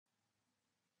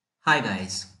Hi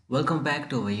guys, welcome back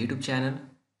to our YouTube channel.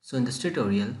 So in this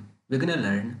tutorial, we're gonna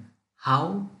learn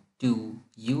how to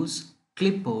use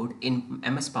Clipboard in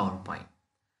MS PowerPoint.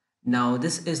 Now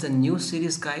this is the new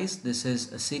series guys. This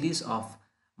is a series of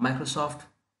Microsoft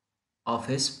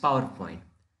Office PowerPoint.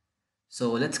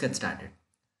 So let's get started.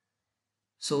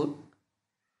 So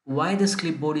why this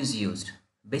clipboard is used?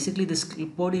 Basically this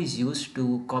clipboard is used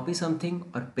to copy something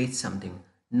or paste something,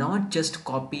 not just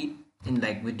copy in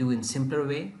like we do in simpler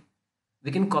way. We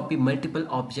can copy multiple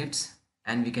objects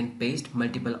and we can paste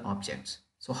multiple objects.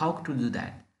 So how to do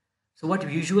that? So what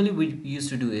usually we used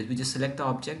to do is we just select the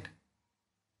object,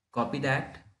 copy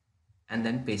that, and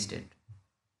then paste it,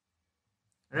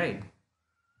 right?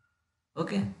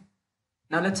 Okay,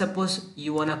 now let's suppose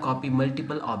you want to copy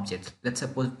multiple objects. Let's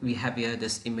suppose we have here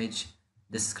this image,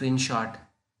 this screenshot,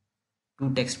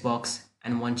 two text box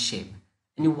and one shape,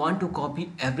 and you want to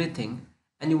copy everything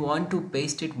and you want to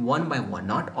paste it one by one,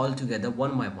 not all together,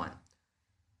 one by one.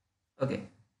 Okay,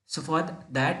 so for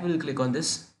that we'll click on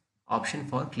this option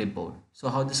for clipboard. So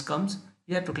how this comes,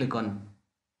 you have to click on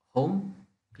home,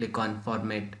 click on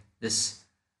format this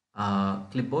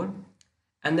clipboard,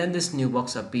 and then this new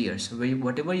box appears where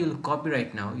whatever you'll copy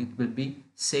right now, it will be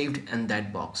saved in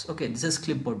that box. Okay, this is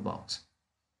clipboard box,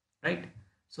 right?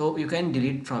 So you can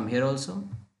delete from here also.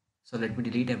 So let me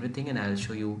delete everything and I'll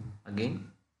show you again.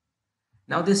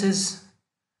 Now this is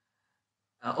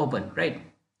open, right?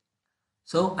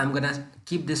 So I'm gonna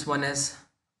keep this one as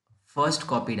first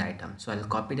copied item. So I'll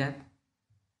copy that.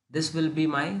 This will be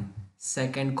my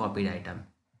second copied item.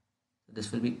 So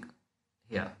this will be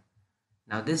here.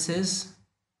 Now this is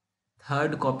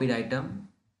third copied item,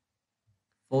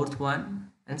 fourth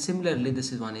one, and similarly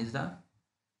this is one is the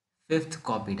fifth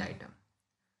copied item.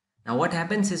 Now what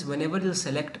happens is whenever you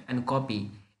select and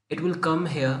copy, it will come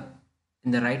here in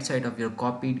the right side of your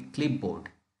copied clipboard.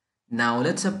 Now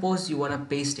let's suppose you want to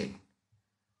paste it.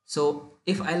 So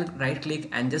if I'll right click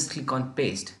and just click on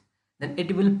paste, then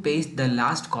it will paste the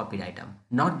last copied item,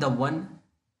 not the one,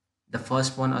 the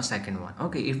first one or second one.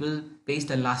 Okay, it will paste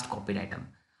the last copied item.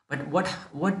 But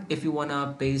what if you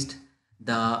wanna paste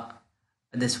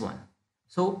this one?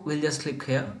 So we'll just click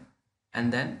here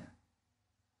and then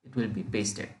it will be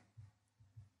pasted.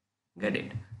 Get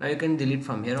it? Now you can delete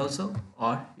from here also,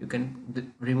 or you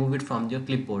can remove it from your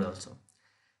clipboard also.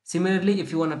 Similarly,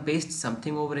 if you want to paste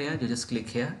something over here, you just click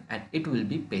here and it will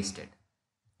be pasted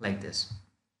like this.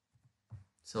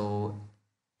 So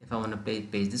if I want to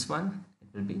paste this one, it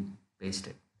will be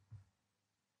pasted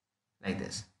like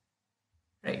this,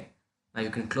 right? Now you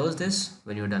can close this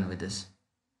when you're done with this.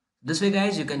 This way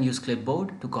guys, you can use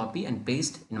clipboard to copy and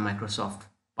paste in Microsoft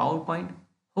PowerPoint.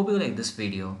 Hope you like this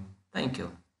video. Thank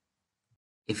you.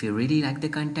 If you really like the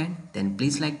content, then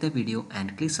please like the video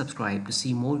and click subscribe to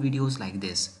see more videos like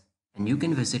this. And you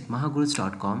can visit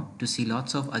mahagurus.com to see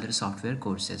lots of other software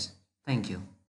courses. Thank you.